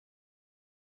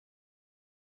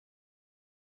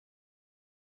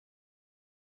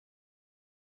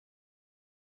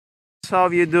how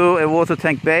you do a water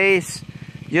tank base.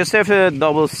 You just have to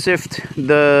double sift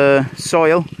the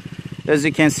soil. As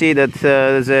you can see that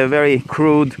there's a very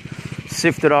crude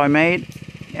sift that I made,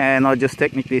 and I just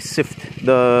technically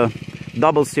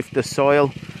double sift the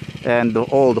soil, and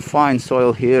all the fine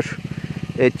soil here,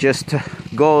 it just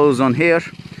goes on here.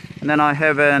 And then I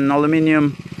have an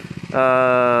aluminium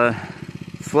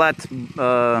flat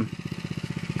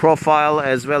profile,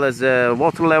 as well as a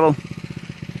water level,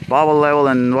 bubble level.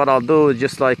 And what I'll do is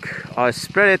just like I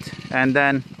spread it, and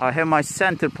then I have my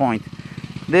center point.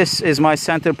 This is my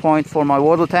center point for my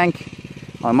water tank.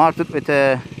 I marked it with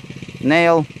a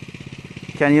nail.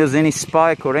 You can use any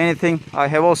spike or anything. I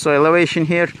have also elevation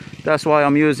here. That's why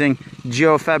I'm using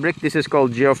geofabric. This is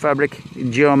called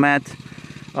geofabric, geomat.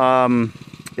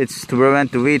 It's to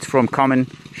prevent the weeds from coming,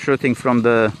 shooting from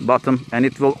the bottom, and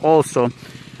it will also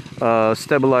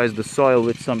stabilize the soil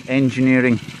with some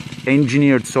engineered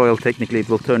soil. Technically it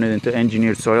will turn it into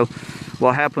engineered soil.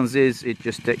 What happens is it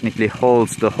just technically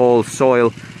holds the whole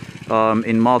soil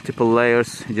in multiple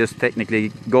layers. You just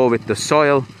technically go with the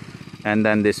soil and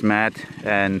then this mat,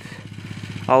 and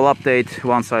I'll update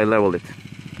once I level it.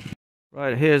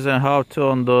 Right, here's how to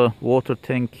on the water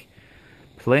tank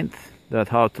plinth, that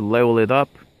how to level it up.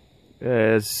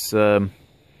 As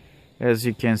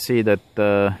you can see that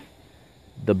the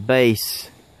base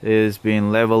is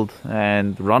being leveled,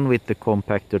 and run with the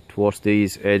compactor towards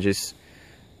these edges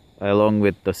along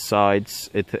with the sides.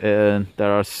 There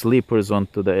are sleepers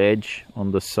onto the edge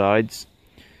on the sides,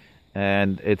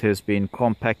 and it has been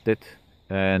compacted,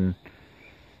 and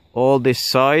all these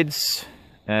sides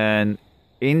and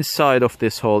inside of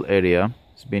this whole area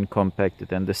has been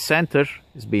compacted, and the center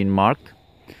is being marked.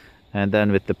 And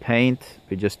then with the paint,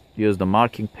 we just use the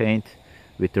marking paint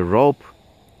with the rope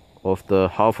of the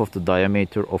half of the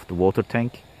diameter of the water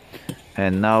tank.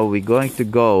 And now we're going to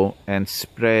go and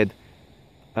spread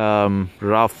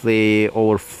roughly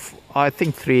over I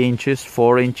think 3 inches,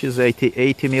 4 inches,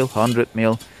 80 mil, 100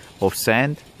 mil of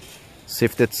sand,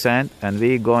 sifted sand, and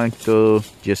we're going to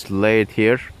just lay it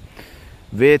here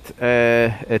with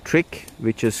a trick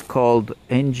which is called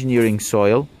engineering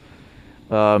soil.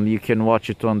 You can watch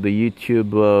it on the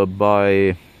YouTube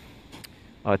by,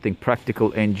 I think,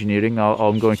 Practical Engineering.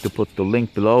 I'm going to put the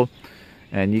link below,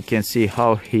 and you can see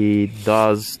how he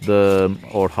does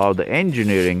how the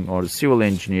engineering or the civil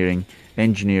engineering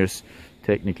engineers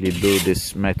technically do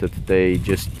this method. They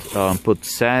just put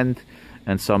sand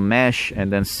and some mesh,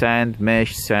 and then sand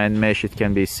mesh, sand mesh. It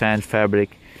can be sand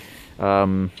fabric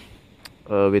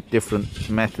with different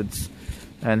methods.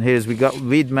 And here's we got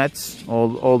weed mats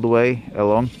all the way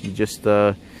along. Just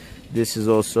this is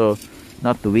also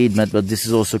not the weed mat, but this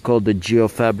is also called the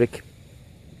geofabric.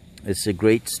 It's a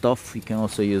great stuff. You can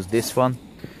also use this one,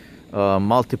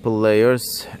 multiple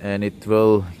layers, and it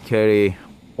will carry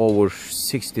over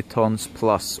 60 tons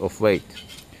plus of weight.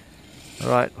 All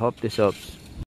right, hope this helps.